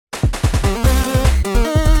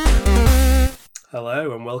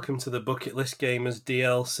Hello and welcome to the Bucket List Gamers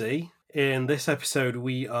DLC. In this episode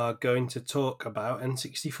we are going to talk about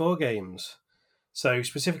N64 games. So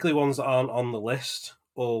specifically ones that aren't on the list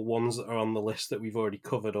or ones that are on the list that we've already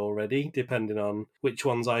covered already, depending on which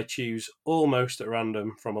ones I choose almost at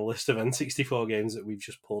random from a list of N64 games that we've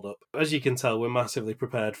just pulled up. As you can tell, we're massively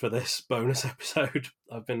prepared for this bonus episode.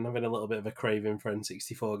 I've been having a little bit of a craving for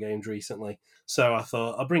N64 games recently. So I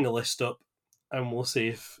thought I'll bring a list up and we'll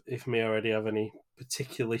see if me already have any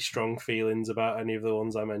particularly strong feelings about any of the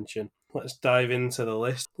ones I mention. Let's dive into the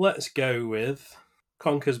list. Let's go with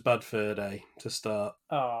Conker's Bad Fur Day to start.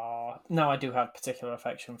 Oh, no, I do have particular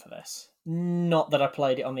affection for this. Not that I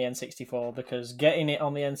played it on the N64, because getting it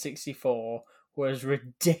on the N64 was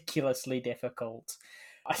ridiculously difficult.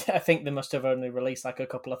 I think they must have only released like a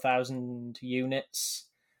couple of thousand units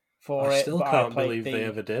for it. I still can't believe they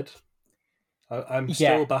ever did. I'm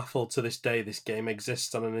still baffled to this day this game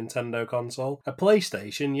exists on a Nintendo console. A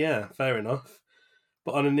PlayStation, yeah, fair enough.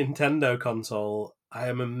 But on a Nintendo console, I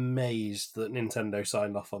am amazed that Nintendo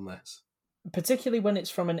signed off on this. Particularly when it's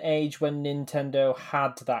from an age when Nintendo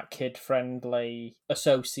had that kid-friendly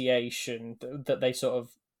association that they sort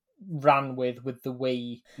of ran with the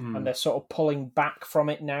Wii, and they're sort of pulling back from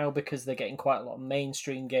it now because they're getting quite a lot of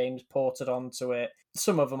mainstream games ported onto it.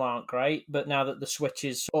 Some of them aren't great, but now that the Switch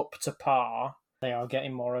is up to par, they are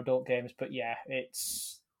getting more adult games. But yeah,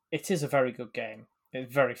 it is a very good game.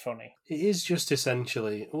 It's very funny. It is just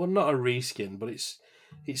essentially, well, not a reskin, but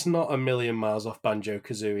it's not a million miles off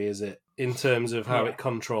Banjo-Kazooie, is it? In terms of how it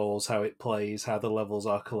controls, how it plays, how the levels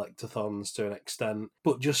are collectathons to an extent,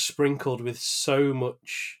 but just sprinkled with so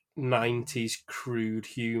much 90s crude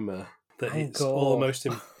humour that it's almost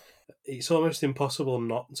impossible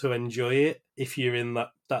not to enjoy it if you're in that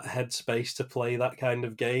headspace to play that kind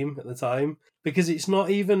of game at the time. Because it's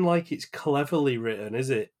not even like it's cleverly written,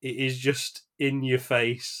 is it? It is just in your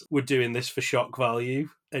face. We're doing this for shock value.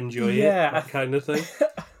 Enjoy it, that kind of thing.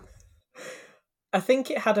 I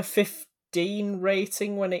think it had a 15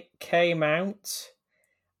 rating when it came out.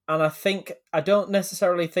 And I don't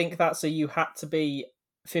necessarily think that's you had to be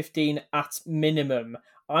 15 at minimum.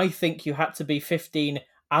 I think you had to be 15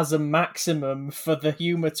 as a maximum for the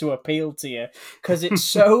humour to appeal to you, because it's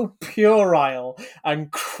so puerile and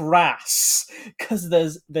crass. Because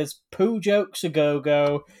there's poo jokes a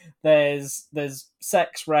go-go, there's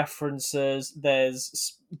sex references,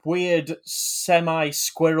 there's weird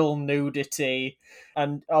semi-squirrel nudity,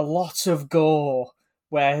 and a lot of gore,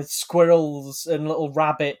 where squirrels and little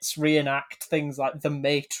rabbits reenact things like the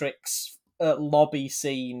Matrix lobby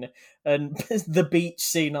scene and the beach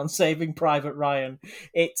scene on Saving Private Ryan.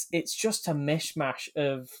 It's just a mishmash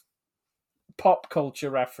of pop culture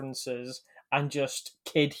references and just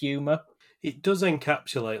kid humour. It does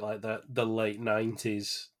encapsulate like the late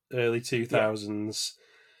 90s, early 2000s,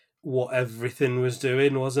 what everything was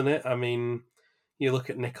doing, wasn't it? I mean, you look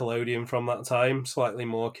at Nickelodeon from that time, slightly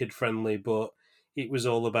more kid-friendly, but it was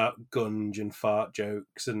all about gunge and fart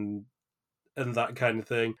jokes and that kind of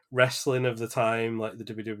thing. Wrestling of the time, like the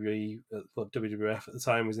WWF at the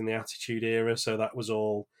time was in the Attitude Era, so that was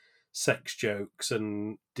all sex jokes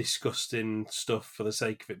and disgusting stuff for the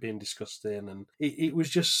sake of it being disgusting. And it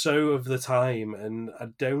was just so of the time, and I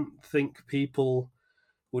don't think people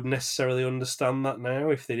would necessarily understand that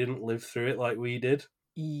now if they didn't live through it like we did.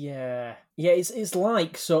 Yeah, it's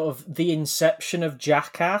like sort of the inception of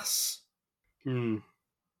Jackass.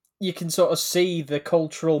 You can sort of see the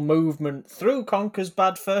cultural movement through Conker's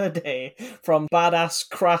Bad Fur Day, from badass,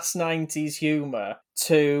 crass 90s humour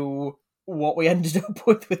to what we ended up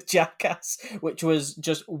with Jackass, which was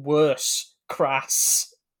just worse,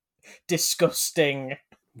 crass, disgusting.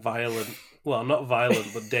 Violent. Well, not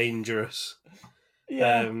violent, but dangerous.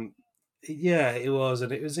 Yeah. It was,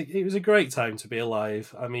 and it was a great time to be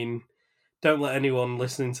alive. I mean, don't let anyone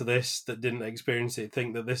listening to this that didn't experience it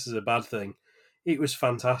think that this is a bad thing. It was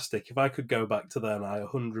fantastic. If I could go back to then, I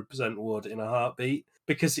 100% would in a heartbeat,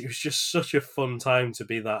 because it was just such a fun time to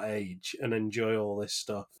be that age and enjoy all this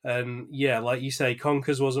stuff. And yeah, like you say,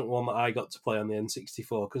 Conkers wasn't one that I got to play on the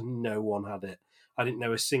N64 because no one had it. I didn't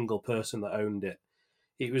know a single person that owned it.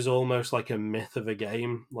 It was almost like a myth of a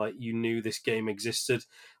game. Like, you knew this game existed.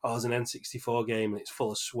 Oh, it's an N64 game and it's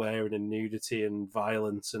full of swearing and nudity and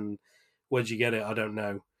violence, and where'd you get it? I don't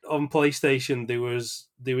know. On PlayStation,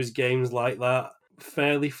 there was games like that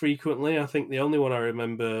fairly frequently. I think the only one I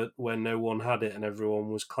remember where no one had it and everyone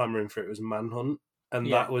was clamouring for it was Manhunt.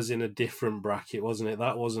 And that was in a different bracket, wasn't it?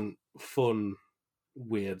 That wasn't fun,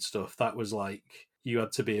 weird stuff. That was like, you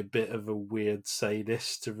had to be a bit of a weird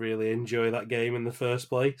sadist to really enjoy that game in the first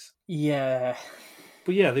place. Yeah.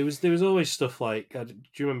 But yeah, there was always stuff like, do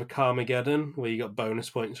you remember Carmageddon, where you got bonus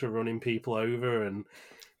points for running people over, and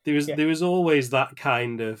there was Yeah, there was always that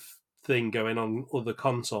kind of thing going on other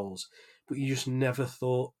consoles, but you just never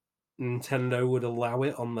thought Nintendo would allow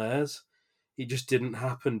it on theirs. It just didn't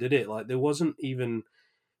happen, did it? Like there wasn't even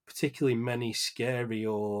particularly many scary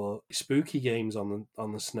or spooky games on the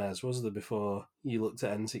SNES, was there? Before you looked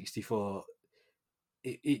at N64,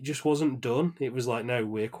 it just wasn't done. It was like, no,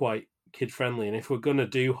 we're quite kid friendly, and if we're gonna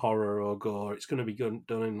do horror or gore, it's gonna be done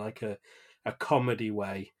in like a comedy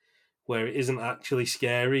way where it isn't actually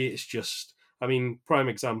scary. It's just, I mean, prime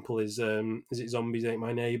example is it Zombies Ate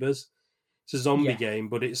My Neighbors? It's a zombie yeah, game,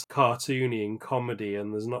 but it's cartoony and comedy,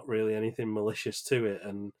 and there's not really anything malicious to it.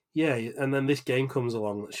 And yeah, and then this game comes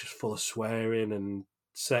along that's just full of swearing and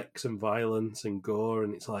sex and violence and gore,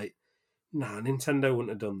 and it's like, nah, Nintendo wouldn't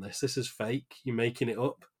have done this. This is fake. You're making it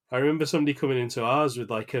up. I remember somebody coming into ours with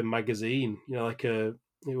like a magazine, like it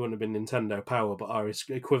wouldn't have been Nintendo Power, but our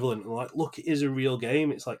equivalent. And like, look, it is a real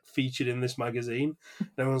game. It's like featured in this magazine. And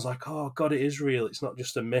everyone's like, oh god, it is real. It's not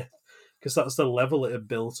just a myth, because that's the level it had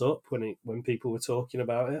built up when people were talking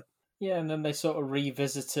about it. yeah. And then they sort of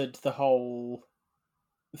revisited the whole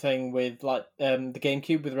thing with like the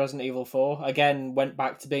GameCube with Resident Evil 4. Again, went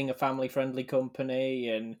back to being a family friendly company,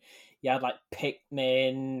 and you had like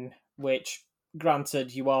Pikmin, which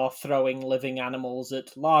granted you are throwing living animals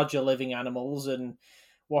at larger living animals and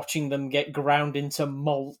watching them get ground into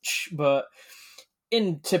mulch, but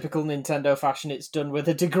in typical Nintendo fashion, it's done with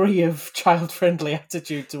a degree of child friendly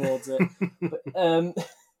attitude towards it. But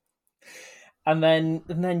and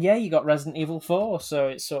then yeah, you got Resident Evil 4, so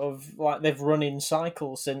it's sort of like they've run in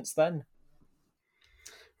cycles since then.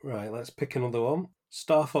 Right, let's pick another one.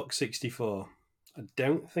 Star Fox 64. I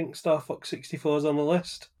don't think Star Fox 64 is on the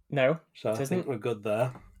list, No, so it I think isn't. we're good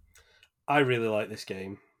there. I really like this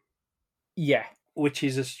game, Yeah, which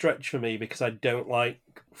is a stretch for me because I don't like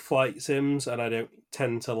flight sims and I don't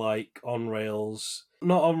tend to like on rails,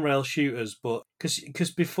 not on rail shooters, but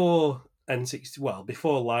because before N60, well,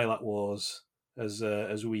 before Lilac Wars,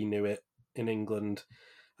 as we knew it in England,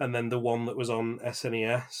 and then the one that was on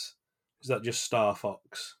SNES, is that just Star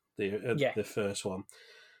Fox, yeah, the first one?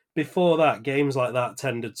 Before that, games like that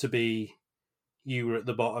tended to be you were at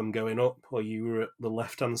the bottom going up, or you were at the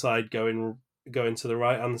left hand side going to the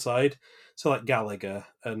right hand side. So like Gallagher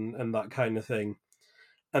and that kind of thing.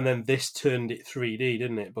 And then this turned it 3D,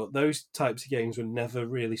 didn't it? But those types of games were never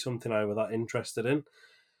really something I was that interested in.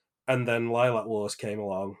 And then Lilac Wars came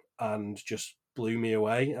along and just blew me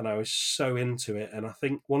away, and I was so into it. And I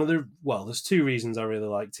think there's two reasons I really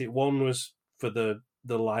liked it. One was for the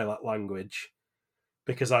Lilac language,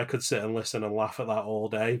 because I could sit and listen and laugh at that all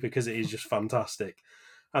day because it is just fantastic.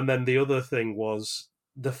 And then the other thing was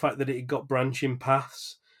the fact that it got branching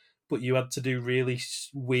paths, but you had to do really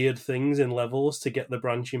weird things in levels to get the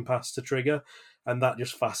branching paths to trigger. And that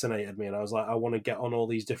just fascinated me. And I was like, I want to get on all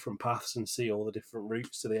these different paths and see all the different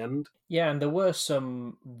routes to the end. yeah. And there were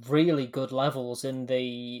some really good levels in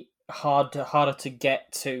the harder to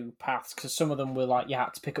get to paths, because some of them were like you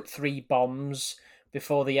had to pick up 3 bombs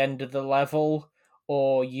before the end of the level,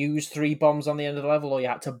 or use 3 bombs on the end of the level, or you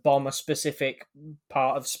had to bomb a specific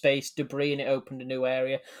part of space debris and it opened a new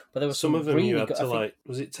area. But there was Some some of them you really had good. to I think like,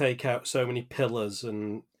 was it take out so many pillars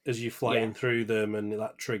and as you yeah, flying through them and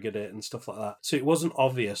that triggered it and stuff like that. So it wasn't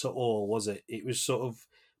obvious at all, was it? It was sort of,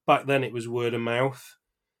 back then it was word of mouth.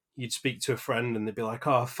 You'd speak to a friend and they'd be like,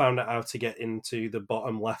 oh, I found out how to get into the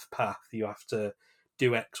bottom left path. You have to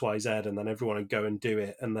do X, Y, Z, and then everyone would go and do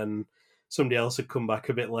it. And then somebody else would come back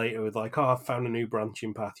a bit later with like, oh, I found a new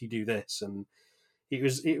branching path. You do this. And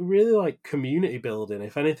it really like community building,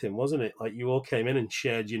 if anything, wasn't it? Like you all came in and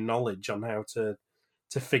shared your knowledge on how to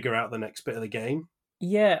figure out the next bit of the game.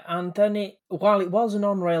 yeah, and then while it was an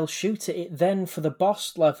on-rail shooter, it then for the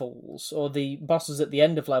boss levels or the bosses at the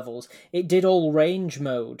end of levels, it did all range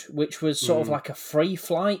mode, which was sort of Mm. like a free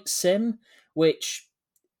flight sim, which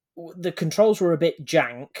the controls were a bit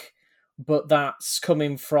jank, but that's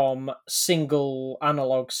coming from single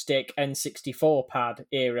analog stick N64 pad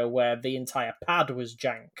era where the entire pad was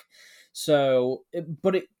jank. So,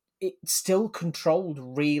 but it still controlled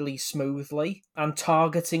really smoothly, and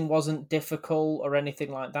targeting wasn't difficult or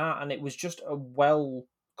anything like that, and it was just a well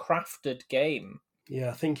crafted game. Yeah,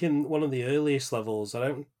 I think in one of the earliest levels, I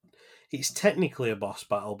don't. It's technically a boss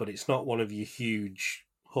battle, but it's not one of your huge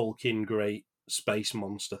hulking great space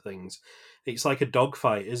monster things. It's like a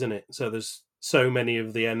dogfight, isn't it? So there's so many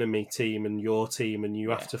of the enemy team and your team, and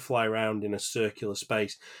you have Yeah, to fly around in a circular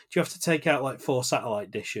space. Do you have to take out like 4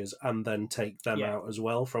 satellite dishes and then take them yeah, out as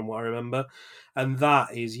well, from what I remember? And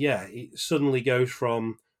that is, yeah, it suddenly goes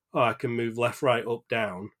from, oh, I can move left, right, up,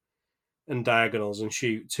 down, and diagonals and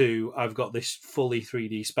shoot, to I've got this fully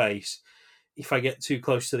 3D space. If I get too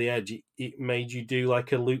close to the edge, it made you do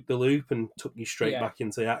like a loop-the-loop and took you straight Yeah. back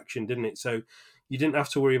into the action, didn't it? So you didn't have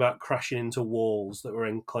to worry about crashing into walls that were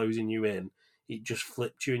enclosing you in. It just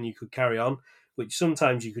flipped you and you could carry on, which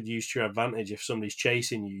sometimes you could use to your advantage. If somebody's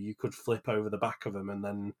chasing you, you could flip over the back of them and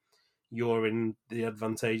then you're in the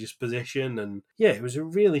advantageous position. And yeah, it was a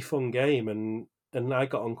really fun game, and I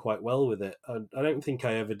got on quite well with it. I don't think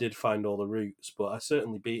I ever did find all the routes, but I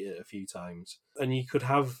certainly beat it a few times. And you could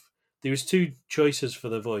have, there was two choices for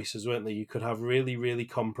the voices, weren't there? You could have really, really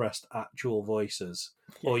compressed actual voices,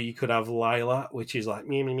 or you could have Lilac, which is like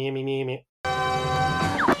me, me, me, me, me, me.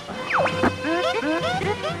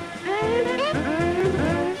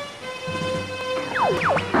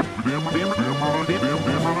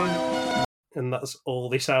 And that's all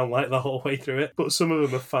they sound like the whole way through it. But some of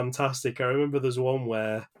them are fantastic. I remember there's one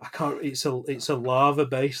where I can't. It's a lava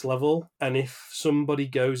based level, and if somebody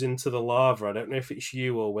goes into the lava, I don't know if it's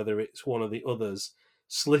you or whether it's one of the others.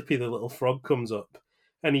 Slippy, the little frog, comes up,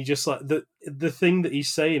 and he just like the thing that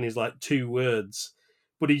he's saying is like 2 words.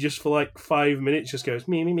 But he just for like 5 minutes just goes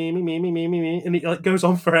me me me me me me me me, and it like goes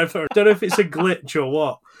on forever. I don't know if it's a glitch or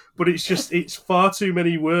what, but it's far too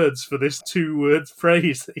many words for this 2-word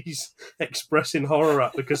phrase that he's expressing horror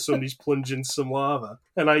at because somebody's plunged into some lava.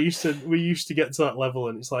 And we used to get to that level,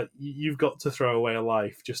 and it's like you've got to throw away a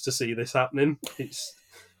life just to see this happening. It's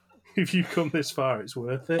if you come this far, it's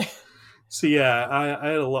worth it. So yeah, I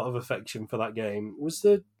had a lot of affection for that game. Was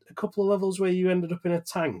there a couple of levels where you ended up in a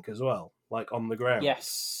tank as well, like on the ground?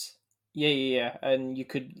 Yes. Yeah. And you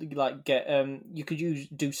could like get you could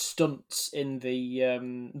do stunts in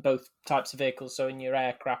the both types of vehicles. So in your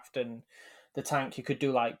aircraft and the tank, you could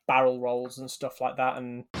do like barrel rolls and stuff like that,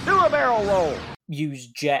 and Do a barrel roll. use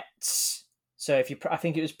jets. So if I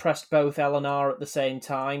think it was pressed both L and R at the same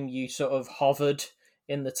time, you sort of hovered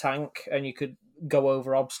in the tank and you could go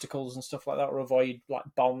over obstacles and stuff like that, or avoid like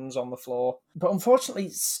bombs on the floor. But unfortunately,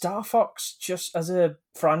 Star Fox, just as a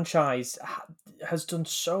franchise, has done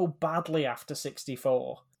so badly after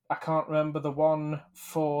 64. I can't remember the one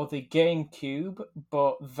for the GameCube,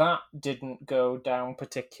 but that didn't go down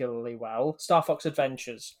particularly well. Star Fox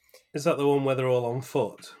Adventures. Is that the one where they're all on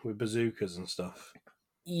foot with bazookas and stuff?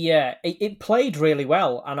 Yeah, it played really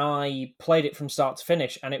well, and I played it from start to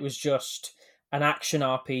finish, and it was just an action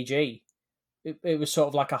RPG. It was sort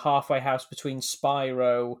of like a halfway house between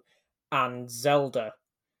Spyro and Zelda,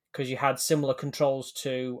 because you had similar controls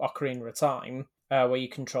to Ocarina of Time, where you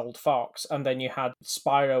controlled Fox, and then you had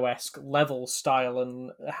Spyro-esque level style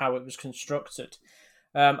and how it was constructed.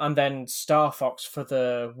 And then Star Fox for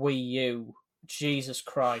the Wii U. Jesus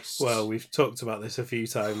Christ. Well, we've talked about this a few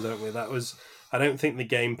times, haven't we? I don't think the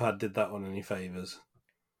gamepad did that one any favours.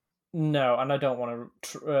 No, and I don't want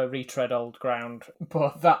to retread old ground,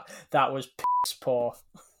 but that was piss poor.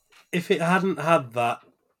 If it hadn't had that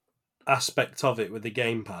aspect of it with the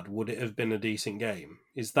gamepad, would it have been a decent game?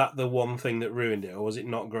 Is that the one thing that ruined it, or was it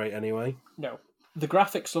not great anyway? No. The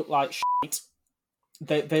graphics looked like shit.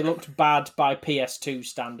 They looked bad by PS2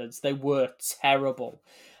 standards. They were terrible.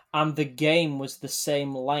 And the game was the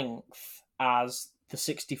same length as the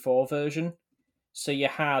 64 version. So you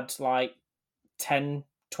had like 10,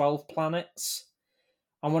 12 planets.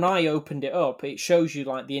 And when I opened it up, it shows you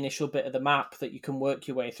like the initial bit of the map that you can work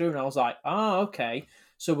your way through. And I was like, okay.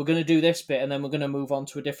 So we're going to do this bit, and then we're going to move on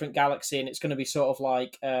to a different galaxy, and it's going to be sort of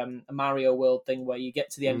like a Mario World thing where you get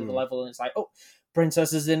to the end of the level, and it's like, oh,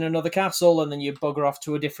 princess is in another castle, and then you bugger off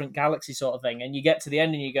to a different galaxy sort of thing. And you get to the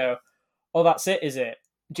end, and you go, oh, that's it, is it?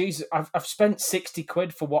 Jesus, I've spent 60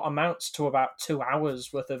 quid for what amounts to about 2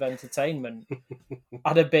 hours worth of entertainment.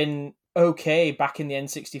 I'd have been okay back in the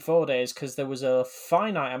N64 days because there was a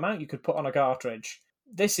finite amount you could put on a cartridge.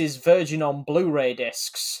 This is Virgin on Blu-ray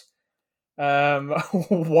discs. What's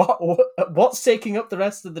taking up the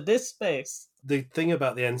rest of the disc space? The thing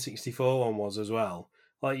about the N64 one was as well,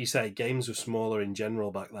 like you say, games were smaller in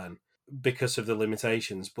general back then because of the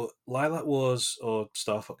limitations, but Lilac Wars or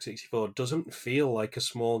Star Fox 64 doesn't feel like a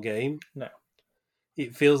small game. No.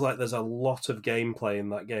 It feels like there's a lot of gameplay in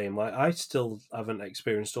that game. Like, I still haven't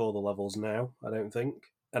experienced all the levels now, I don't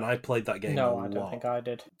think. And I played that game a lot. No, I don't think I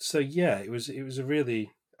did. So yeah, it was a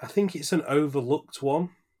really, I think it's an overlooked one.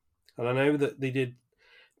 And I know that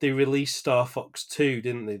they released Star Fox 2,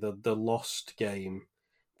 didn't they? The Lost game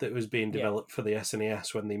that was being developed for the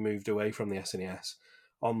SNES when they moved away from the SNES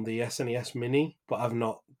on the SNES Mini, but I've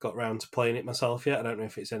not got round to playing it myself yet. I don't know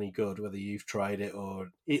if it's any good, whether you've tried it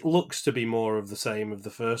or... It looks to be more of the same of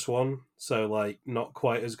the first one, so like not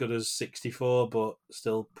quite as good as 64, but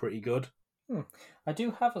still pretty good. I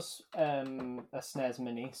do have a SNES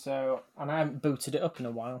Mini, and I haven't booted it up in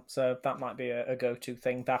a while, so that might be a go-to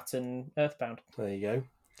thing. That and Earthbound. There you go.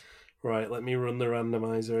 Right, let me run the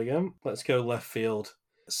randomizer again. Let's go left field.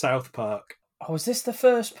 South Park. Oh, is this the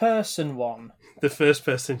first-person one? The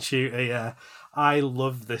first-person shooter, yeah. I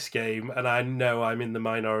love this game, and I know I'm in the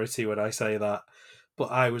minority when I say that,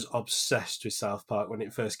 but I was obsessed with South Park when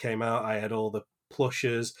it first came out. I had all the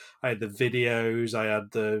plushes, I had the videos, I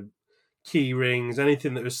had the key rings,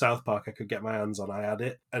 anything that was South Park I could get my hands on, I had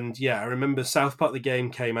it. And yeah, I remember South Park the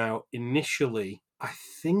game came out initially, I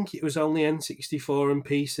think it was only N64 and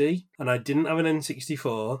PC, and I didn't have an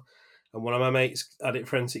N64, and one of my mates had it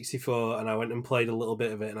for N64, and I went and played a little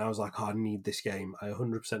bit of it, and I was like, oh, I need this game. I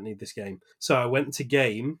 100% need this game. So I went to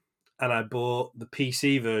Game, and I bought the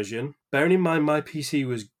PC version. Bearing in mind my PC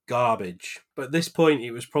was garbage, but at this point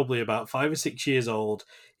it was probably about 5 or 6 years old.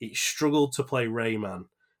 It struggled to play Rayman,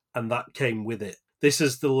 and that came with it. This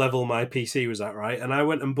is the level my PC was at, right? And I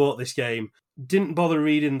went and bought this game. Didn't bother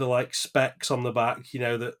reading the specs on the back,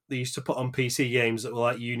 that they used to put on PC games that were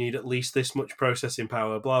like, you need at least this much processing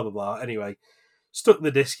power, blah, blah, blah. Anyway, stuck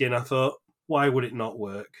the disc in. I thought, why would it not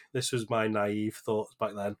work? This was my naive thoughts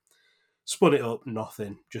back then. Spun it up,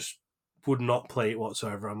 nothing. Just would not play it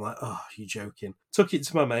whatsoever. I'm like, oh, you're joking. Took it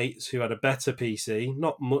to my mates who had a better PC,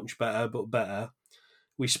 not much better, but better.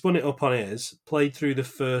 We spun it up on his, played through the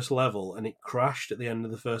first level, and it crashed at the end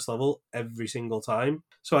of the first level every single time.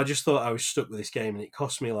 So I just thought I was stuck with this game, and it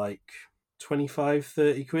cost me 25,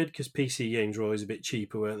 30 quid, because PC games were always a bit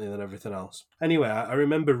cheaper, weren't they, than everything else. Anyway, I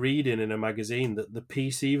remember reading in a magazine that the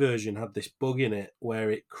PC version had this bug in it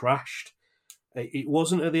where it crashed. It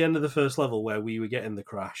wasn't at the end of the first level where we were getting the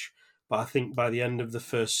crash, but I think by the end of the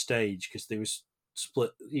first stage, because they was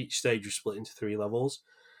split, each stage was split into 3 levels.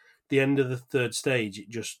 The end of the third stage, it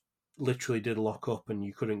just literally did lock up and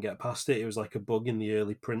you couldn't get past it. It was like a bug in the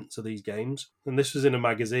early prints of these games. And this was in a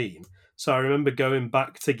magazine. So I remember going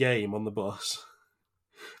back to Game on the bus,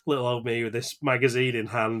 little old me with this magazine in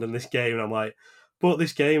hand and this game, and I'm like, bought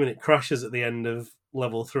this game and it crashes at the end of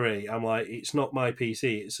level 3. I'm like, it's not my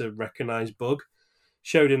PC, it's a recognised bug.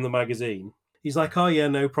 Showed him the magazine. He's like, oh yeah,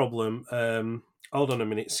 no problem. Hold on a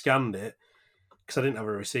minute, scanned it, because I didn't have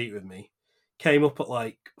a receipt with me. Came up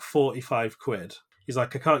at 45 quid. He's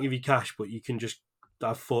like, I can't give you cash, but you can just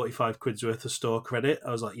have 45 quid's worth of store credit.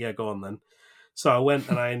 I was like, yeah, go on then. So I went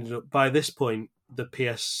and I ended up, by this point, the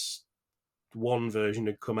PS1 version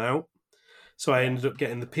had come out. So I ended up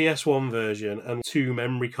getting the PS1 version and 2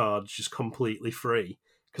 memory cards just completely free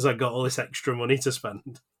because I got all this extra money to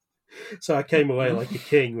spend. So I came away like a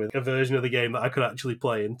king with a version of the game that I could actually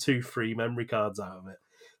play and 2 free memory cards out of it.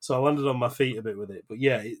 So I landed on my feet a bit with it. But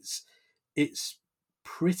yeah, it's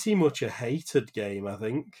pretty much a hated game, I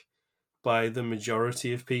think, by the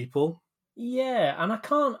majority of people. Yeah, and I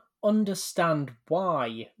can't understand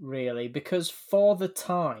why, really, because for the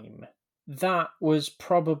time, that was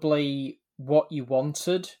probably what you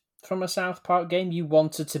wanted from a South Park game. You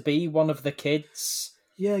wanted to be one of the kids.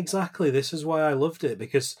 Yeah, exactly. This is why I loved it,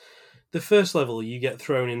 because the first level, you get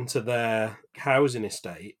thrown into their housing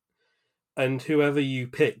estate, and whoever you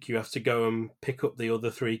pick, you have to go and pick up the other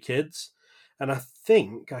 3 kids. And I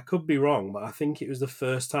think, I could be wrong, but I think it was the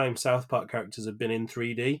first time South Park characters had been in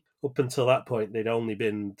 3D. Up until that point, they'd only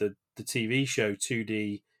been the TV show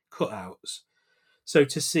 2D cutouts. So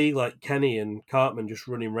to see Kenny and Cartman just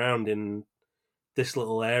running around in this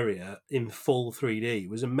little area in full 3D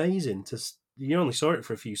was amazing. You only saw it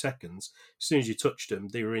for a few seconds. As soon as you touched them,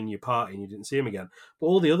 they were in your party and you didn't see them again. But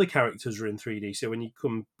all the other characters were in 3D. So when you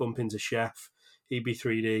come bump into Chef, he'd be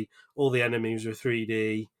 3D. All the enemies were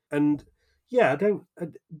 3D. And yeah,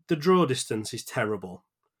 the draw distance is terrible.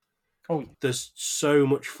 Oh, there's so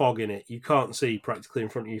much fog in it, you can't see practically in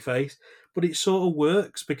front of your face. But it sort of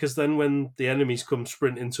works, because then when the enemies come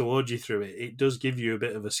sprinting towards you through it, it does give you a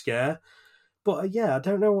bit of a scare. But yeah, I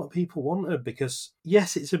don't know what people wanted, because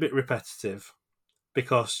yes, it's a bit repetitive,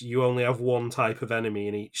 because you only have one type of enemy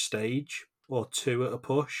in each stage, or 2 at a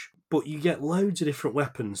push. But you get loads of different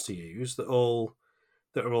weapons to use that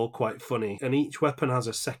are all quite funny, and each weapon has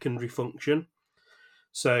a secondary function.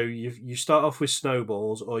 So you start off with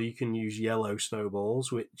snowballs, or you can use yellow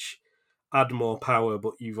snowballs, which add more power,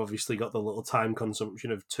 but you've obviously got the little time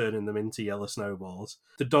consumption of turning them into yellow snowballs.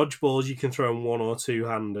 The dodgeballs you can throw them 1 or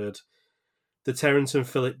 2-handed. The Terrence and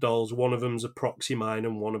Phillip dolls, one of them's a proxy mine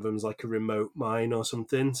and one of them's like a remote mine or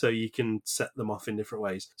something, so you can set them off in different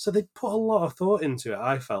ways. So they put a lot of thought into it,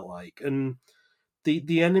 I felt like, and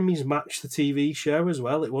the enemies matched the TV show as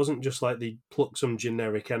well. It wasn't just like they plucked some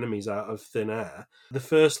generic enemies out of thin air. The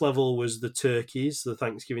first level was the turkeys, the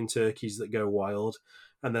Thanksgiving turkeys that go wild,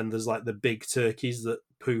 and then there's like the big turkeys that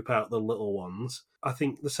poop out the little ones. I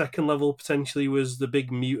think the second level potentially was the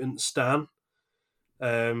big mutant Stan.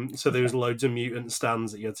 So there was loads of mutant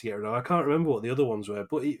stands that you had to get rid of. I can't remember what the other ones were,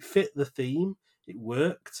 but it fit the theme. It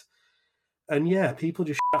worked. And yeah, people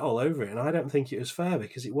just shat all over it, and I don't think it was fair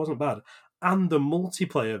because it wasn't bad. And the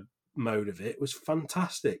multiplayer mode of it was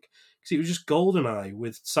fantastic because it was just GoldenEye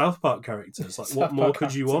with South Park characters. Like, what more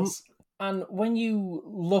could you want? And when you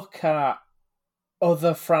look at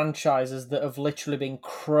other franchises that have literally been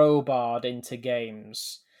crowbarred into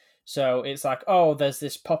games, so it's like, oh, there's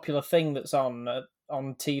this popular thing that's on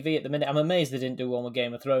TV at the minute. I'm amazed they didn't do one with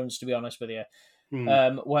Game of Thrones, to be honest with you.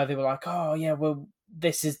 Where they were like, oh yeah, well,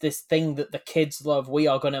 this is this thing that the kids love. We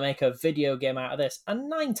are going to make a video game out of this. And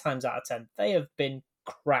 9 times out of 10, they have been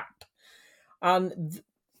crap. And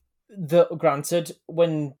granted,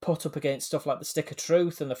 when put up against stuff like the Stick of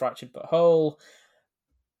Truth and the Fractured But Whole,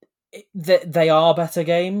 they are better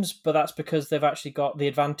games, but that's because they've actually got the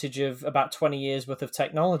advantage of about 20 years worth of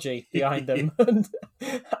technology behind them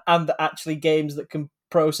and actually games that can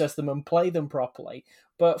process them and play them properly.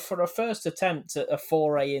 But for a first attempt at a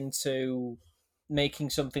foray into making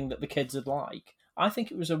something that the kids would like, I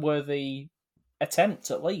think it was a worthy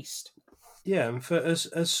attempt, at least. Yeah, and for as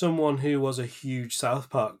someone who was a huge South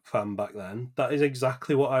Park fan back then, that is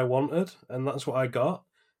exactly what I wanted, and that's what I got.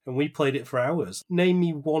 And we played it for hours. Name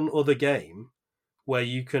me one other game where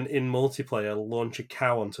you can, in multiplayer, launch a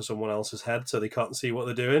cow onto someone else's head so they can't see what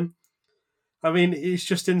they're doing. I mean, it's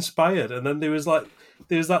just inspired. And then there was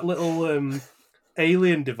that little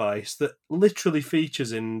alien device that literally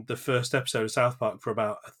features in the first episode of South Park for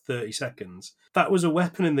about 30 seconds. That was a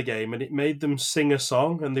weapon in the game, and it made them sing a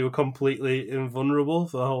song, and they were completely invulnerable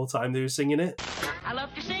for the whole time they were singing it. I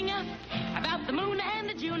love to sing about the moon and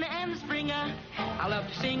the June and the spring. I love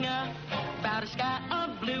to sing about a sky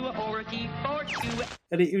of blue or a keyboard too.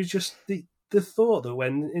 And it was just the thought that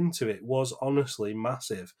went into it was honestly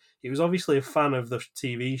massive. It was obviously a fan of the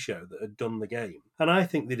TV show that had done the game. And I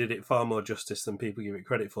think they did it far more justice than people give it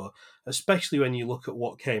credit for, especially when you look at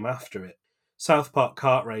what came after it. South Park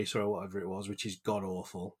Kart Racer or whatever it was, which is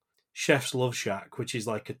god-awful. Chef's Love Shack, which is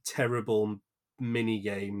like a terrible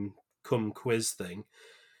mini-game cum quiz thing.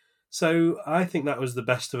 So I think that was the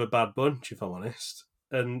best of a bad bunch, if I'm honest.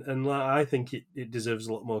 And I think it deserves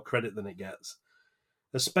a lot more credit than it gets.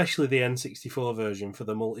 Especially the N64 version for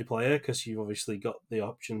the multiplayer, because you've obviously got the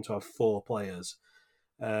option to have 4 players.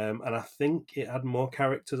 And I think it had more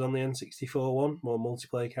characters on the N64 one, more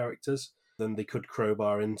multiplayer characters, than they could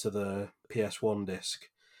crowbar into the PS1 disc.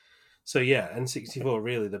 So yeah, N64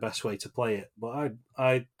 really the best way to play it. But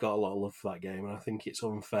I got a lot of love for that game, and I think it's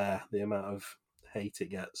unfair, the amount of hate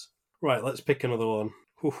it gets. Right, let's pick another one.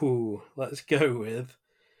 Let's go with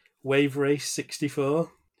Wave Race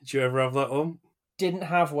 64. Did you ever have that one? Didn't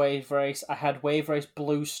have Wave Race. I had Wave Race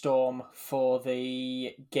Blue Storm for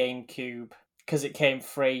the GameCube because it came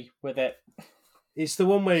free with it. It's the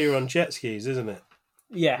one where you're on jet skis, isn't it?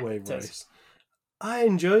 Yeah, Wave Race. I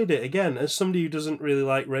enjoyed it. Again, as somebody who doesn't really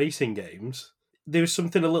like racing games, there was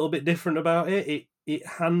something a little bit different about it. It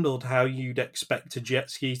handled how you'd expect a jet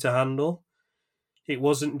ski to handle. It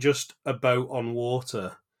wasn't just a boat on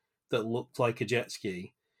water that looked like a jet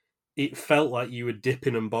ski. It felt like you were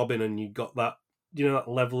dipping and bobbing and you got that, that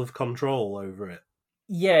level of control over it.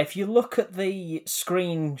 Yeah, if you look at the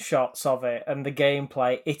screenshots of it and the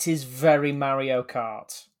gameplay, it is very Mario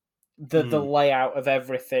Kart. The layout of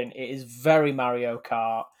everything, it is very Mario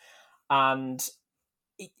Kart. And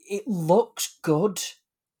it looks good.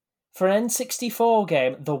 For an N64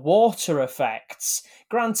 game, the water effects,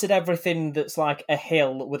 granted everything that's like a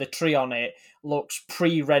hill with a tree on it looks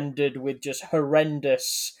pre-rendered with just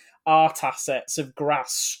horrendous art assets of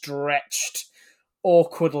grass stretched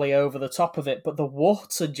awkwardly over the top of it, but the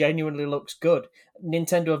water genuinely looks good.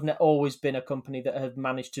 Nintendo have always been a company that have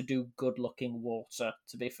managed to do good-looking water,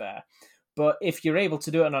 to be fair. But if you're able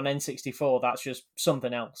to do it on N64, that's just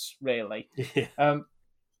something else, really. Yeah.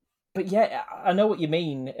 But yeah, I know what you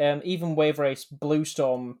mean. Even Wave Race Blue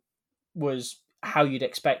Storm was how you'd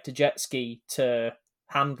expect a jet ski to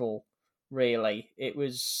handle, really. It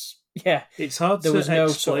was, yeah. It's hard to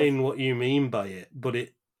explain what you mean by it, but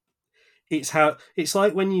it's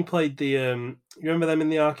like when you played the, you remember them in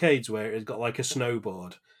the arcades where it got like a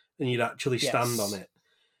snowboard and you'd actually stand on it?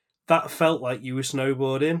 That felt like you were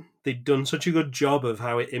snowboarding. They'd done such a good job of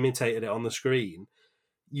how it imitated it on the screen.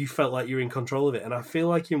 You felt like you were in control of it. And I feel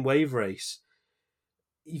like in Wave Race,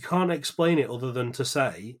 you can't explain it other than to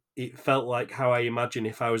say it felt like how I imagine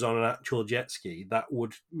if I was on an actual jet ski that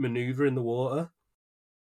would maneuver in the water.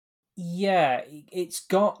 Yeah, it's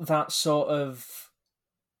got that sort of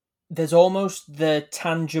there's almost the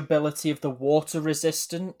tangibility of the water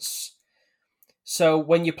resistance. So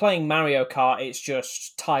when you're playing Mario Kart, it's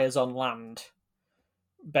just tyres on land,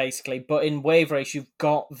 basically. But in Wave Race, you've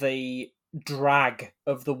got the drag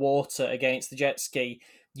of the water against the jet ski.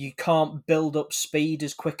 You can't build up speed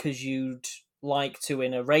as quick as you'd like to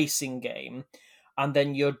in a racing game. And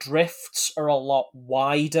then your drifts are a lot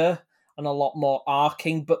wider and a lot more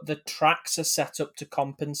arcing, but the tracks are set up to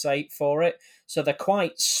compensate for it. So they're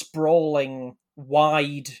quite sprawling,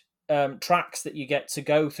 wide tracks that you get to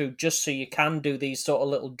go through just so you can do these sort of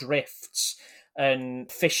little drifts and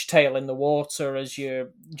fishtail in the water as you're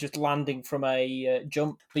just landing from a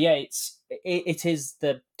jump. But yeah, it is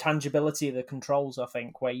the tangibility of the controls, I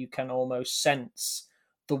think, where you can almost sense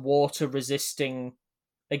the water resisting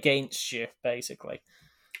against you, basically.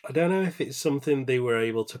 I don't know if it's something they were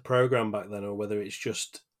able to program back then or whether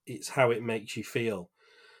it's how it makes you feel.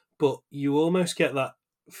 But you almost get that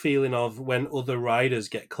feeling of when other riders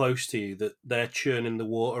get close to you that they're churning the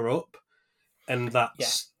water up, and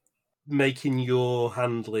that's making your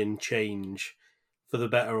handling change for the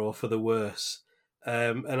better or for the worse.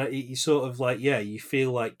 And you sort of like, you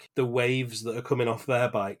feel like the waves that are coming off their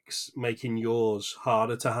bikes making yours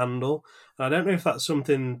harder to handle. And I don't know if that's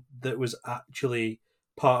something that was actually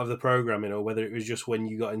part of the programming or whether it was just when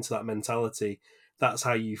you got into that mentality, that's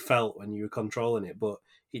how you felt when you were controlling it. But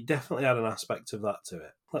it definitely had an aspect of that to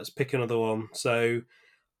it. Let's pick another one. So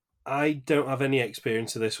I don't have any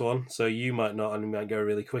experience of this one, so you might not, and we might go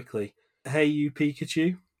really quickly. Hey You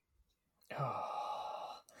Pikachu.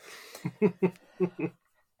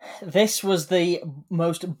 This was the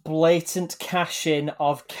most blatant cash-in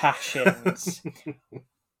of cash-ins.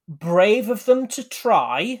 Brave of them to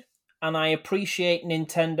try, and I appreciate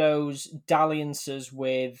Nintendo's dalliances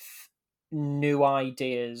with new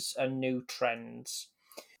ideas and new trends.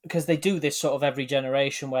 Because they do this sort of every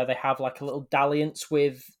generation where they have like a little dalliance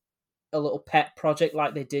with a little pet project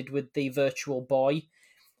like they did with the Virtual Boy.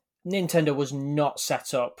 Nintendo was not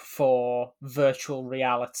set up for virtual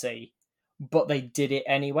reality, but they did it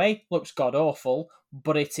anyway. Looks god-awful,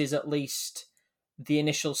 but it is at least the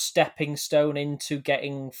initial stepping stone into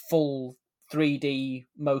getting full 3D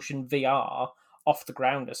motion VR off the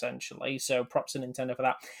ground, essentially. So props to Nintendo for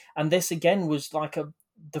that. And this, again, was like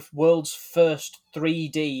the world's first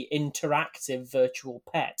 3D interactive virtual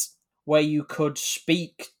pet, where you could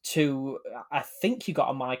speak to, I think you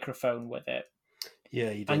got a microphone with it.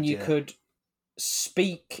 Yeah, you did. And you could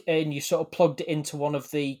speak, and you sort of plugged it into one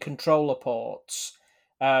of the controller ports,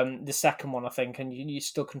 the second one, I think, and you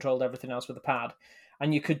still controlled everything else with a pad.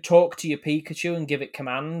 And you could talk to your Pikachu and give it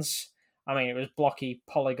commands. I mean, it was blocky,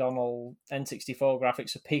 polygonal N64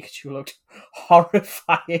 graphics, so Pikachu looked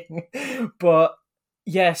horrifying. But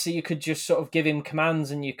yeah, so you could just sort of give him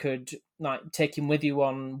commands, and you could like take him with you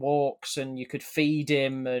on walks, and you could feed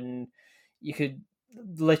him, and you could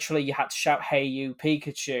literally, you had to shout, "Hey you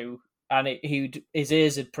Pikachu," and his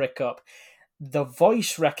ears would prick up. The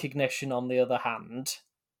voice recognition, on the other hand,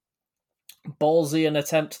 ballsy an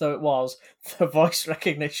attempt though it was, the voice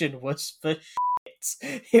recognition was for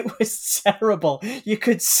shit. It was terrible. You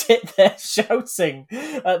could sit there shouting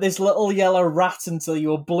at this little yellow rat until you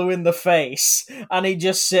were blue in the face, and he'd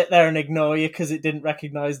just sit there and ignore you because it didn't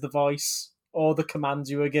recognise the voice or the commands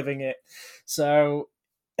you were giving it. So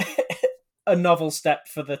a novel step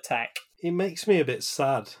for the tech. It makes me a bit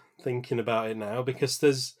sad thinking about it now, because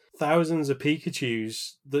there's thousands of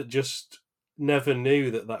Pikachus that just never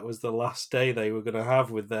knew that was the last day they were going to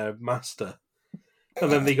have with their master. And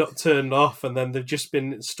then they got turned off, and then they've just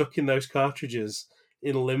been stuck in those cartridges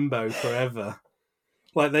in limbo forever.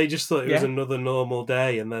 Like, they just thought it was another normal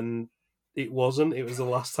day, and then it wasn't. It was the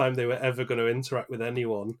last time they were ever going to interact with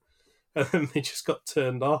anyone. And then they just got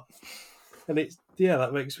turned off. And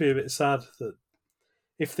that makes me a bit sad that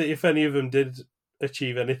if any of them did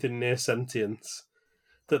achieve anything near sentience,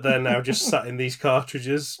 that they're now just sat in these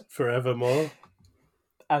cartridges forevermore.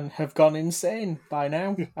 And have gone insane by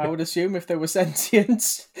now, I would assume, if they were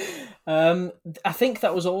sentient. I think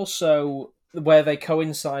that was also where they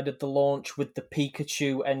coincided the launch with the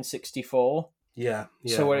Pikachu N64. Yeah.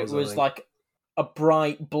 So where it was like a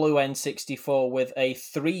bright blue N64 with a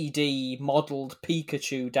 3D modelled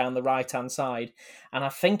Pikachu down the right-hand side. And I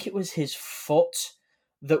think it was his foot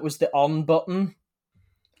that was the on button.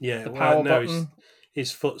 Yeah, the power button.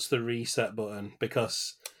 His foot's the reset button,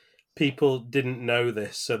 because people didn't know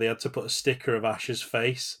this, so they had to put a sticker of Ash's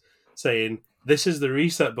face saying, "This is the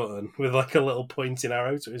reset button," with like a little pointing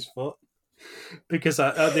arrow to his foot. Because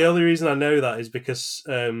the only reason I know that is because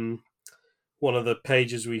one of the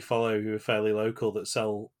pages we follow, who are fairly local, that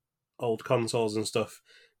sell old consoles and stuff,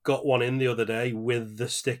 got one in the other day with the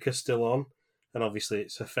sticker still on, and obviously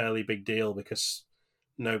it's a fairly big deal because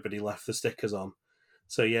nobody left the stickers on.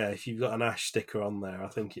 So yeah, if you've got an Ash sticker on there, I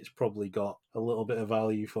think it's probably got a little bit of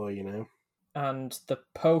value for you now. And the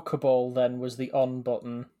Pokeball then was the on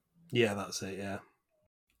button. Yeah, that's it, yeah.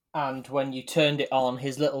 And when you turned it on,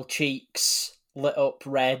 his little cheeks lit up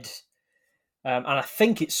red. And I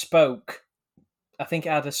think it spoke. I think it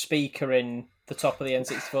had a speaker in the top of the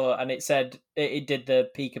N64, and it said it did the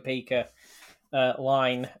Pika Pika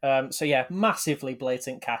line. So yeah, massively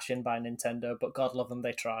blatant cash-in by Nintendo, but God love them,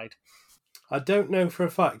 they tried. I don't know for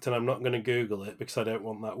a fact, and I'm not going to Google it because I don't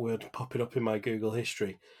want that word popping up in my Google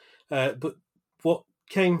history. But what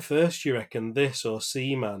came first, you reckon, this or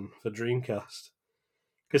Seaman for Dreamcast?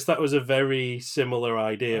 Because that was a very similar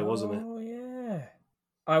idea, wasn't it? Oh, yeah.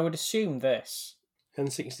 I would assume this.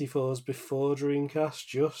 N64's before Dreamcast,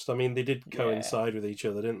 just. I mean, they did coincide with each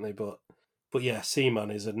other, didn't they? But yeah,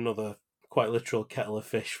 Seaman is another quite literal kettle of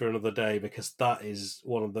fish for another day because that is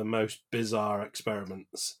one of the most bizarre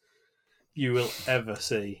experiments you will ever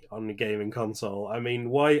see on a gaming console. I mean,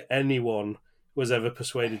 why anyone was ever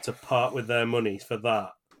persuaded to part with their money for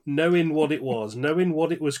that, knowing what it was, knowing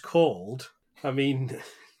what it was called, I mean,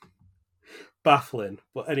 baffling.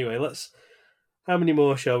 But anyway, how many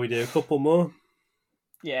more shall we do? A couple more?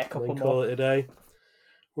 Yeah, a couple more. Call it a day.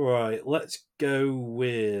 Right, let's go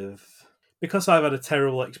with... Because I've had a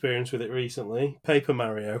terrible experience with it recently, Paper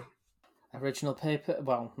Mario. Original Paper...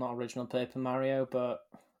 Well, not original Paper Mario, but...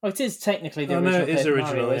 Oh, it is technically the original Paper original,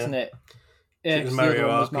 Mario, yeah. isn't it? Yeah, it was Mario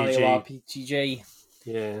RPG. Mario RPG.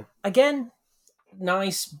 Yeah. Again,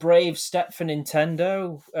 nice, brave step for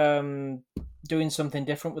Nintendo, doing something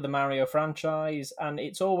different with the Mario franchise, and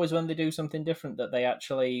it's always when they do something different that they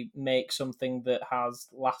actually make something that has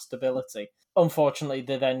lastability. Unfortunately,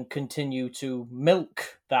 they then continue to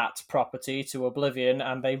milk that property to oblivion,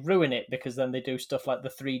 and they ruin it because then they do stuff like the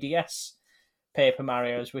 3DS Paper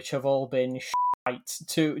Marios, which have all been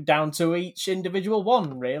down to each individual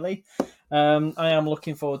one, really. I am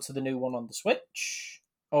looking forward to the new one on the Switch,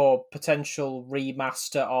 or potential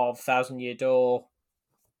remaster of Thousand Year Door,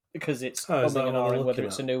 because it's umming and ahhing whether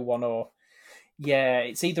it's a new one or... Yeah,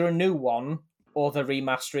 it's either a new one or the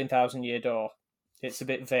remastering Thousand Year Door. It's a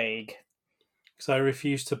bit vague. Because I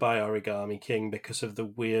refused to buy Origami King because of the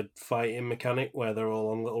weird fighting mechanic where they're all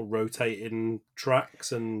on little rotating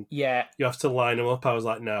tracks and you have to line them up. I was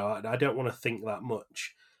like, no, I don't want to think that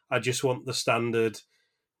much. I just want the standard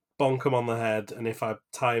bonk them on the head, and if I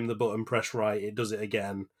time the button, press right, it does it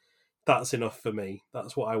again. That's enough for me.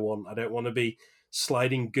 That's what I want. I don't want to be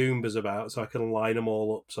sliding Goombas about so I can line them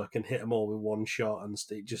all up, so I can hit them all with one shot. And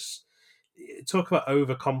talk about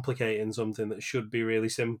overcomplicating something that should be really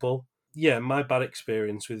simple. Yeah, my bad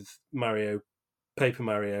experience with Paper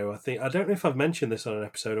Mario, I don't know if I've mentioned this on an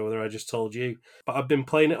episode or whether I just told you, but I've been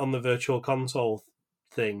playing it on the Virtual Console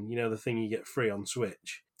thing, the thing you get free on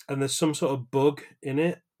Switch. And there's some sort of bug in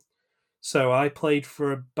it. So I played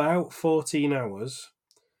for about 14 hours,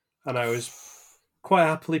 and I was quite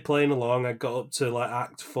happily playing along. I got up to like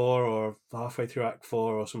Act 4 or halfway through Act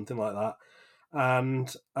 4 or something like that.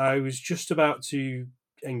 And I was just about to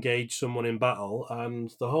engage someone in battle,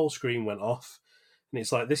 and the whole screen went off. And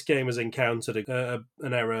it's like, this game has encountered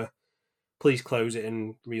an error. Please close it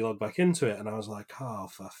and relog back into it. And I was like, oh,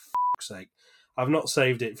 for fuck's sake. I've not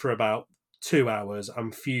saved it for about 2 hours.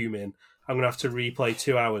 I'm fuming. I'm going to have to replay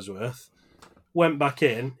 2 hours worth. Went back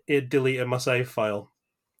in, it deleted my save file.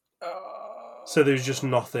 So there was just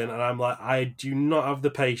nothing. And I'm like, I do not have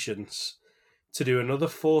the patience to do another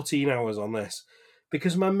 14 hours on this.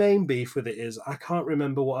 Because my main beef with it is I can't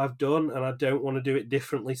remember what I've done, and I don't want to do it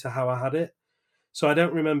differently to how I had it. So I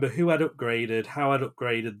don't remember who I'd upgraded, how I'd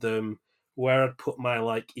upgraded them, where I'd put my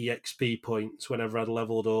EXP points whenever I'd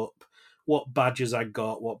leveled up, what badges I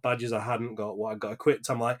got, what badges I hadn't got, what I got equipped.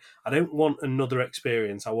 I'm like, I don't want another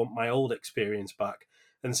experience. I want my old experience back.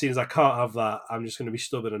 And seeing as I can't have that, I'm just going to be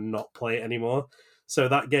stubborn and not play it anymore. So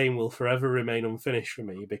that game will forever remain unfinished for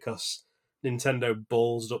me because Nintendo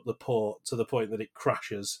ballsed up the port to the point that it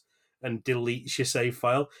crashes and deletes your save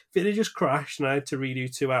file. If it had just crashed and I had to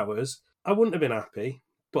redo 2 hours, I wouldn't have been happy,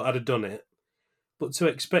 but I'd have done it. But to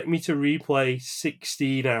expect me to replay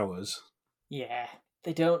 16 hours... Yeah,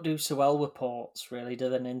 they don't do so well with ports, really, do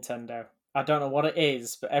they, Nintendo? I don't know what it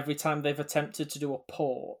is, but every time they've attempted to do a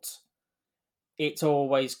port, it's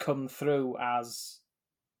always come through as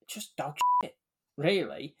just dog shit,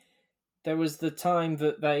 really. There was the time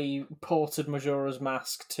that they ported Majora's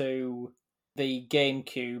Mask to the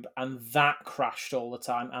GameCube, and that crashed all the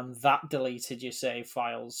time, and that deleted your save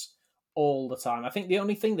files all the time. I think the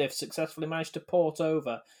only thing they've successfully managed to port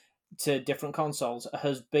over to different consoles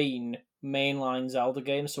has been mainline Zelda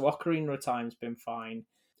games. So Ocarina of Time's been fine.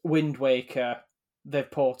 Wind Waker, they've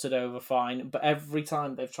ported over fine. But every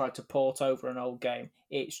time they've tried to port over an old game,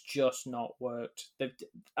 it's just not worked.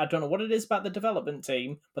 I don't know what it is about the development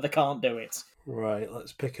team, but they can't do it. Right,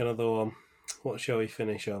 let's pick another one. What shall we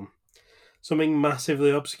finish on? Something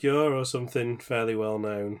massively obscure or something fairly well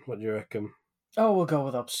known? What do you reckon? Oh, we'll go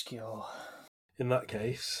with obscure. In that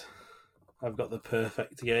case, I've got the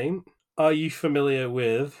perfect game. Are you familiar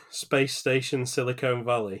with Space Station Silicon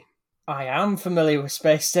Valley? I am familiar with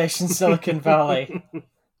Space Station Silicon Valley.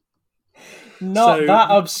 Not that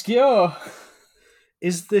obscure.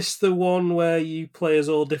 Is this the one where you play as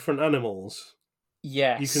all different animals?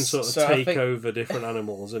 Yes. You can sort of take over different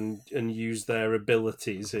animals and use their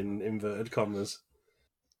abilities in inverted commas.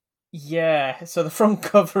 Yeah, so the front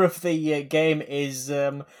cover of the game is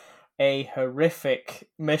a horrific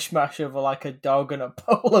mishmash of like a dog and a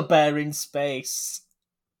polar bear in space.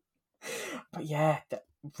 But yeah,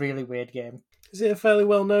 really weird game. Is it a fairly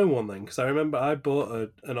well-known one then? Because I remember I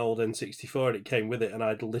bought an old N64 and it came with it and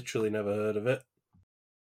I'd literally never heard of it.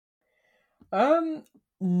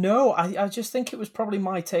 No, I just think it was probably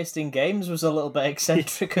my taste in games was a little bit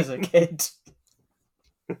eccentric as a kid.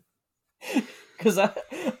 Because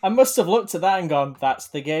I must have looked at that and gone, that's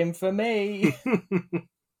the game for me.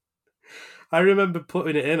 I remember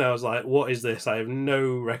putting it in, I was like, what is this? I have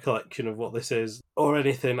no recollection of what this is or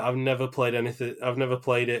anything. I've never played anything. I've never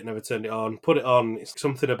played it, never turned it on. Put it on, it's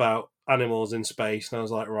something about animals in space. And I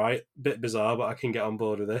was like, right, bit bizarre, but I can get on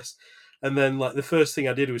board with this. And then like the first thing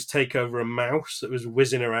I did was take over a mouse that was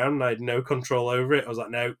whizzing around and I had no control over it. I was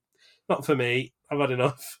like, no, not for me. I've had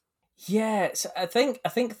enough. Yeah, so I think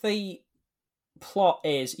the plot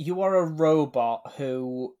is you are a robot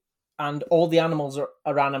who, and all the animals are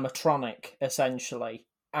animatronic essentially,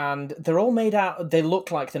 and they're all made out. They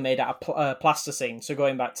look like they're made out of plasticine. So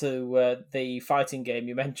going back to the fighting game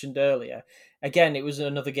you mentioned earlier, again, it was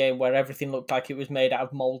another game where everything looked like it was made out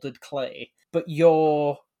of molded clay, but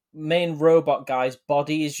your main robot guy's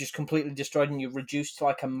body is just completely destroyed and you're reduced to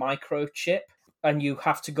like a microchip, and you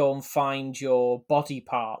have to go and find your body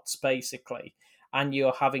parts basically, and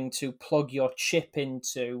you're having to plug your chip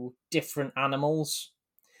into different animals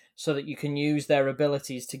so that you can use their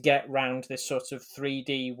abilities to get round this sort of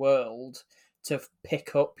 3D world to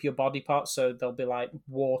pick up your body parts. So there'll be like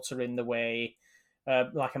water in the way,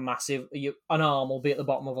 like an arm will be at the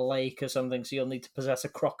bottom of a lake or something, so you'll need to possess a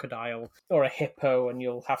crocodile or a hippo and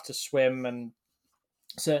you'll have to swim, and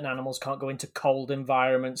certain animals can't go into cold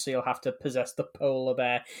environments, so you'll have to possess the polar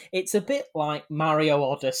bear. It's a bit like Mario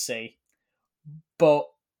Odyssey, but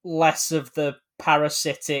less of the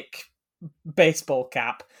parasitic baseball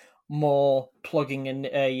cap, more plugging in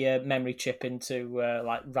a memory chip into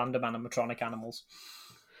like random animatronic animals.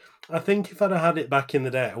 I think if I'd have had it back in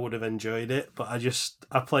the day, I would have enjoyed it, but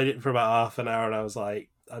I played it for about half an hour and I was like,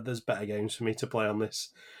 there's better games for me to play on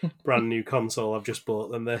this brand new console I've just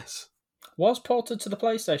bought than this. Was ported to the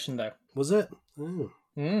PlayStation though. Was it? Oh.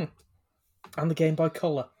 And the Game Boy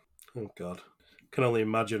Color. Oh god. Can only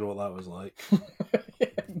imagine what that was like.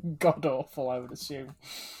 God awful, I would assume.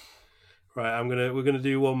 Right, we're gonna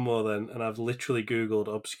do one more then, and I've literally Googled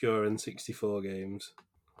obscure N64 games.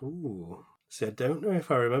 Ooh. See, I don't know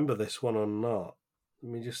if I remember this one or not.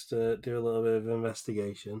 Let me just do a little bit of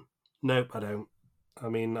investigation. Nope, I don't. I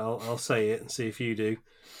mean, I'll say it and see if you do.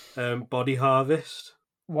 Body Harvest.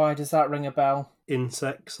 Why does that ring a bell?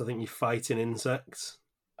 Insects. I think you're fighting insects.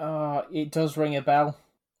 It does ring a bell.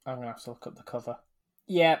 I'm going to have to look up the cover.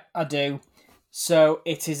 Yeah, I do. So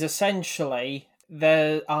it is essentially,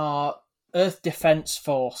 there are Earth Defense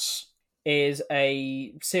Force is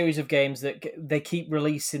a series of games that they keep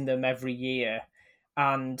releasing them every year,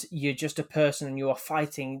 and you're just a person and you are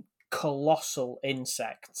fighting colossal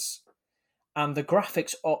insects, and the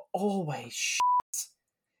graphics are always shit.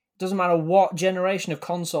 Doesn't matter what generation of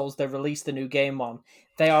consoles they release the new game on,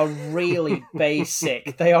 they are really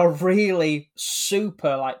basic. They are really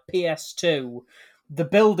super like PS2. The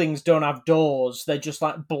buildings don't have doors, they're just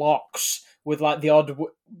like blocks with like the odd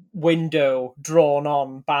window drawn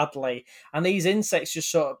on badly, and these insects just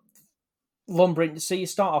sort of lumbering. So you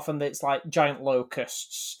start off and it's like giant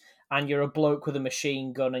locusts, and you're a bloke with a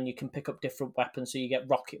machine gun, and you can pick up different weapons. So you get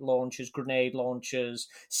rocket launchers, grenade launchers,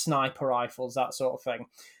 sniper rifles, that sort of thing,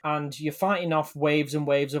 and you're fighting off waves and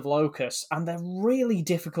waves of locusts, and they're really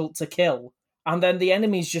difficult to kill. And then the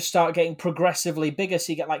enemies just start getting progressively bigger,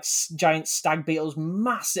 so you get like giant stag beetles,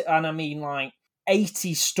 massive, and I mean like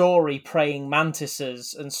 80-story praying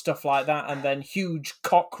mantises and stuff like that, and then huge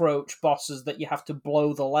cockroach bosses that you have to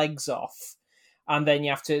blow the legs off. and then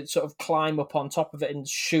you have to sort of climb up on top of it and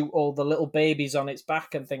shoot all the little babies on its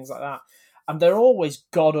back and things like that. And they're always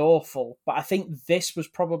god awful, but I think this was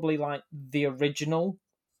probably like the original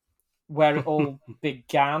where it all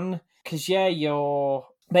began. Because, yeah, you're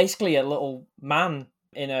basically a little man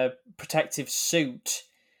in a protective suit,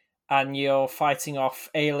 and you're fighting off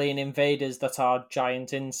alien invaders that are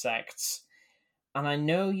giant insects. And I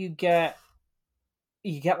know you get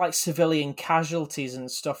like civilian casualties and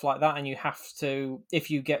stuff like that, and you have to, if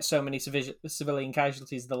you get so many civilian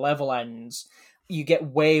casualties, the level ends. You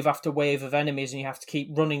get wave after wave of enemies, and you have to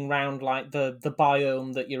keep running around like the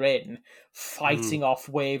biome that you're in, fighting off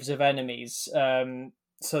waves of enemies,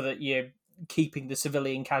 so that you're keeping the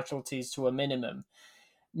civilian casualties to a minimum.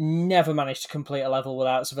 Never managed to complete a level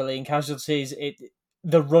without civilian casualties.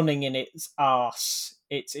 The running in its arse,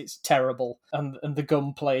 it's terrible, and the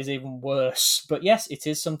gunplay is even worse. But yes, it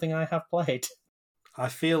is something I have played. I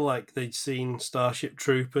feel like they'd seen Starship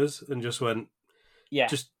Troopers and just went, Yeah,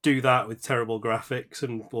 just do that with terrible graphics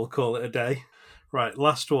and we'll call it a day. Right,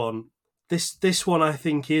 last one. This one I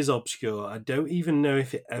think is obscure. I don't even know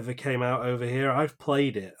if it ever came out over here. I've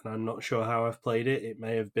played it, and I'm not sure how I've played it. It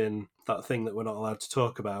may have been that thing that we're not allowed to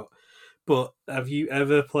talk about. But have you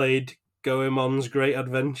ever played Goemon's Great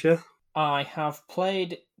Adventure? I have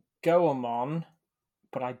played Goemon,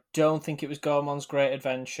 but I don't think it was Goemon's Great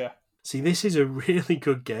Adventure. See, this is a really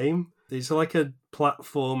good game. It's like a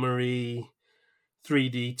platformery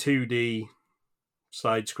 3D, 2D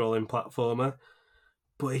side-scrolling platformer,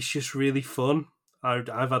 but it's just really fun. I've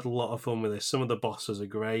had a lot of fun with this. Some of the bosses are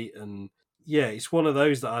great, and yeah, it's one of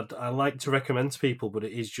those that I like to recommend to people, but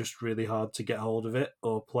it is just really hard to get hold of it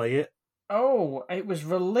or play it. Oh, it was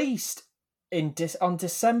released on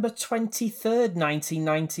December 23rd,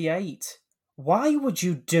 1998. Why would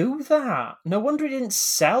you do that? No wonder it didn't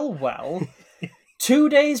sell well. 2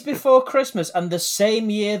 days before Christmas and the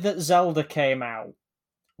same year that Zelda came out.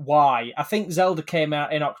 Why? I think Zelda came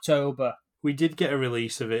out in October. We did get a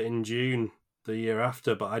release of it in June the year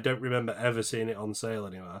after, but I don't remember ever seeing it on sale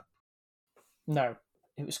anywhere. No.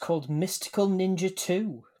 It was called Mystical Ninja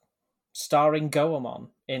 2, starring Goemon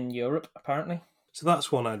in Europe, apparently. So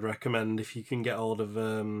that's one I'd recommend if you can get hold of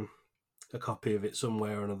a copy of it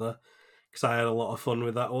somewhere or another, because I had a lot of fun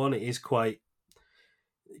with that one. It is quite...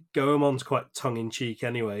 Goemon's quite tongue-in-cheek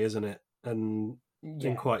anyway, isn't it? And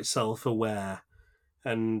quite self-aware,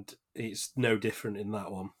 and it's no different in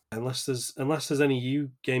that one. Unless there's any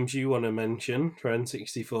games you want to mention for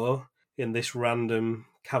N64 in this random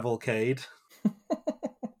cavalcade.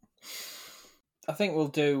 I think we'll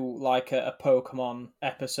do like a Pokemon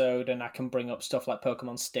episode, and I can bring up stuff like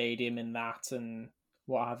Pokemon Stadium in that and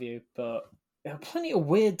what have you. But there are plenty of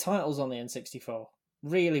weird titles on the N64.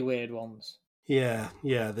 Really weird ones. Yeah.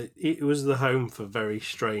 It was the home for very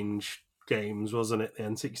strange games, wasn't it, the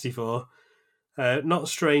N64? Not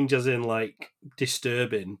strange as in, like,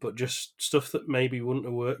 disturbing, but just stuff that maybe wouldn't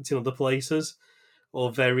have worked in other places.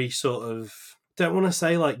 Or very sort of... don't want to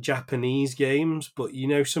say, like, Japanese games, but you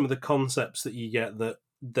know some of the concepts that you get that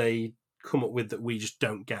they come up with that we just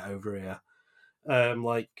don't get over here.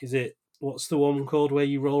 Like, what's the one called where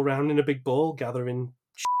you roll around in a big ball, gathering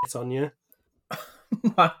shit on you?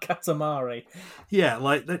 My Katamari. Yeah,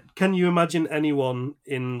 like, can you imagine anyone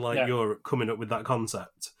in, like, No. Europe coming up with that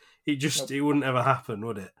concept? It wouldn't ever happen,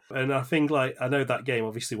 would it? And I think, like, I know that game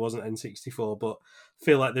obviously wasn't N64, but I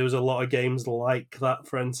feel like there was a lot of games like that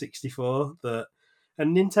for N64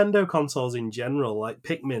 and Nintendo consoles in general, like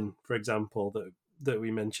Pikmin, for example, that we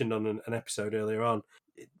mentioned on an episode earlier on.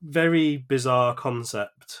 Very bizarre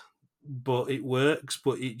concept, but it works,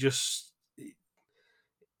 but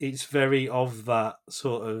it's very of that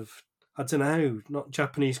sort of, I don't know, not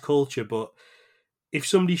Japanese culture, but if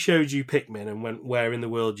somebody showed you Pikmin and went, where in the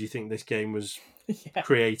world do you think this game was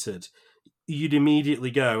created? You'd immediately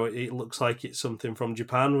go, it looks like it's something from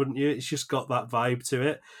Japan, wouldn't you? It's just got that vibe to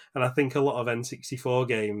it. And I think a lot of N64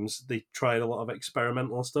 games, they tried a lot of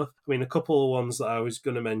experimental stuff. I mean, a couple of ones that I was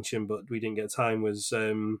going to mention, but we didn't get time, was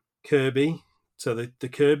Kirby. So the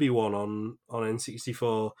Kirby one on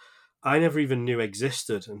N64, I never even knew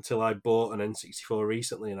existed until I bought an N64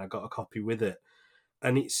 recently and I got a copy with it.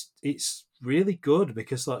 And it's really good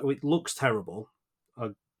because, like, it looks terrible.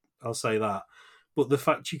 I'll say that. But the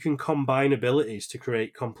fact you can combine abilities to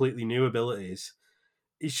create completely new abilities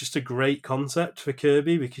is just a great concept for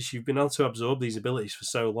Kirby, because you've been able to absorb these abilities for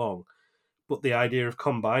so long, but the idea of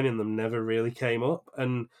combining them never really came up.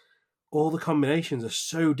 And all the combinations are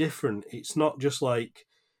so different. It's not just like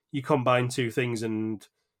you combine two things and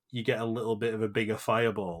you get a little bit of a bigger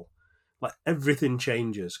fireball. Like, everything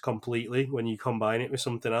changes completely when you combine it with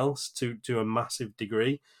something else to a massive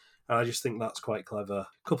degree. And I just think that's quite clever.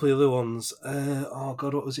 A couple of other ones. Oh,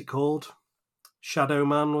 God, what was it called? Shadow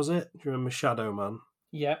Man, was it? Do you remember Shadow Man?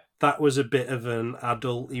 Yeah. That was a bit of an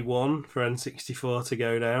adult-y one for N64 to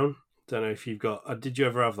go down. Don't know if you've got... Did you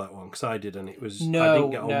ever have that one? Because I didn't. I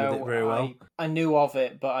didn't get on with it very well. I knew of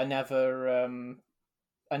it, but I never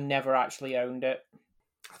actually owned it.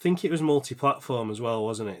 I think it was multi-platform as well,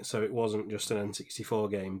 wasn't it? So it wasn't just an N64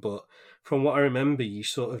 game. But from what I remember, you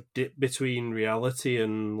sort of dip between reality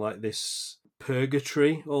and like this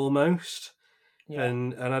purgatory almost. Yeah.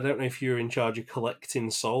 And I don't know if you were in charge of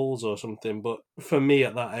collecting souls or something, but for me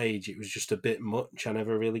at that age, it was just a bit much. I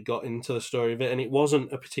never really got into the story of it, and it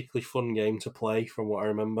wasn't a particularly fun game to play from what I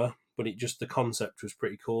remember, but the concept was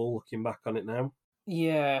pretty cool looking back on it now.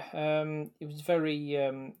 Yeah, it was very,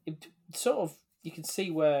 it sort of, you can see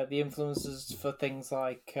where the influences for things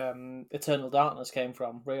like Eternal Darkness came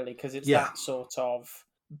from, really, because it's that sort of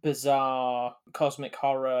bizarre cosmic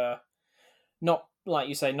horror, not, like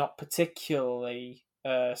you say, not particularly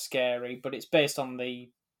scary, but it's based on the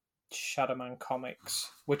Shadow Man comics,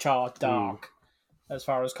 which are dark as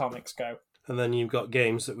far as comics go. And then you've got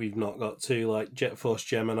games that we've not got to, like Jet Force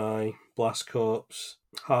Gemini, Blast Corps,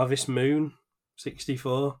 Harvest Moon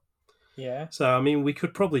 64. Yeah. So, I mean, we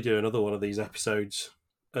could probably do another one of these episodes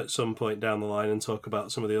at some point down the line and talk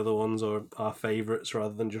about some of the other ones or our favourites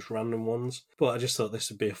rather than just random ones. But I just thought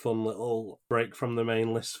this would be a fun little break from the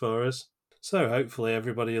main list for us. So hopefully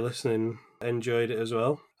everybody listening enjoyed it as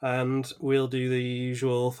well. And we'll do the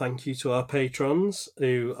usual thank you to our patrons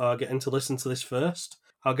who are getting to listen to this first.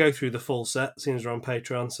 I'll go through the full set since we're on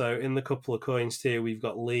Patreon. So in the couple of coins tier, we've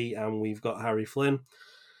got Lee and we've got Harry Flynn.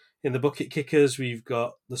 In the Bucket Kickers, we've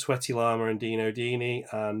got the Sweaty Llama and Dino Dini.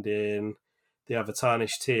 And in the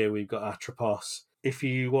Avatarnish tier, we've got Atropos. If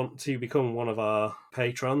you want to become one of our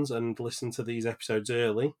patrons and listen to these episodes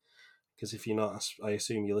early, because if you're not, I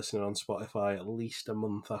assume you're listening on Spotify at least a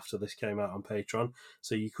month after this came out on Patreon.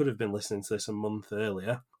 So you could have been listening to this a month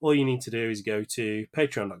earlier. All you need to do is go to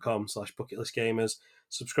patreon.com/bucketlistgamers,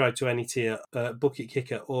 subscribe to any tier, Bucket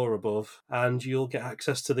Kicker or above, and you'll get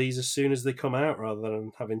access to these as soon as they come out rather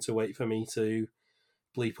than having to wait for me to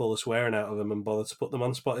bleep all the swearing out of them and bother to put them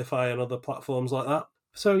on Spotify and other platforms like that.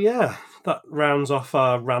 So yeah, that rounds off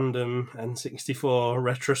our random N64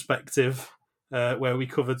 retrospective where we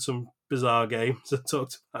covered some bizarre games and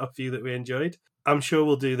talked about a few that we enjoyed. I'm sure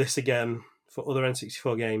we'll do this again for other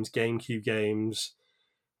N64 games, GameCube games,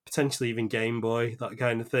 potentially even Game Boy, that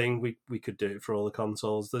kind of thing. We could do it for all the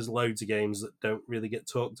consoles. There's loads of games that don't really get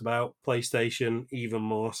talked about. PlayStation, even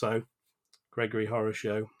more so. Gregory Horror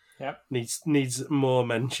Show. Yep. Needs more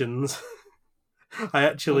mentions. I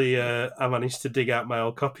actually I managed to dig out my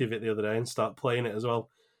old copy of it the other day and start playing it as well.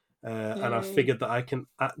 And I figured that I can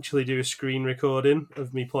actually do a screen recording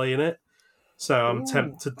of me playing it. So I'm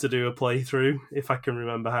tempted to do a playthrough if I can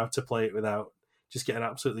remember how to play it without just getting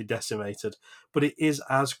absolutely decimated. But it is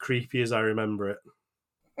as creepy as I remember it.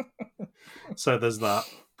 So there's that.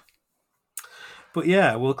 But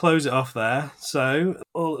yeah, we'll close it off there. So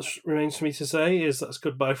all that remains for me to say is that's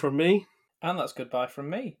goodbye from me. And that's goodbye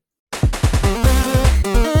from me.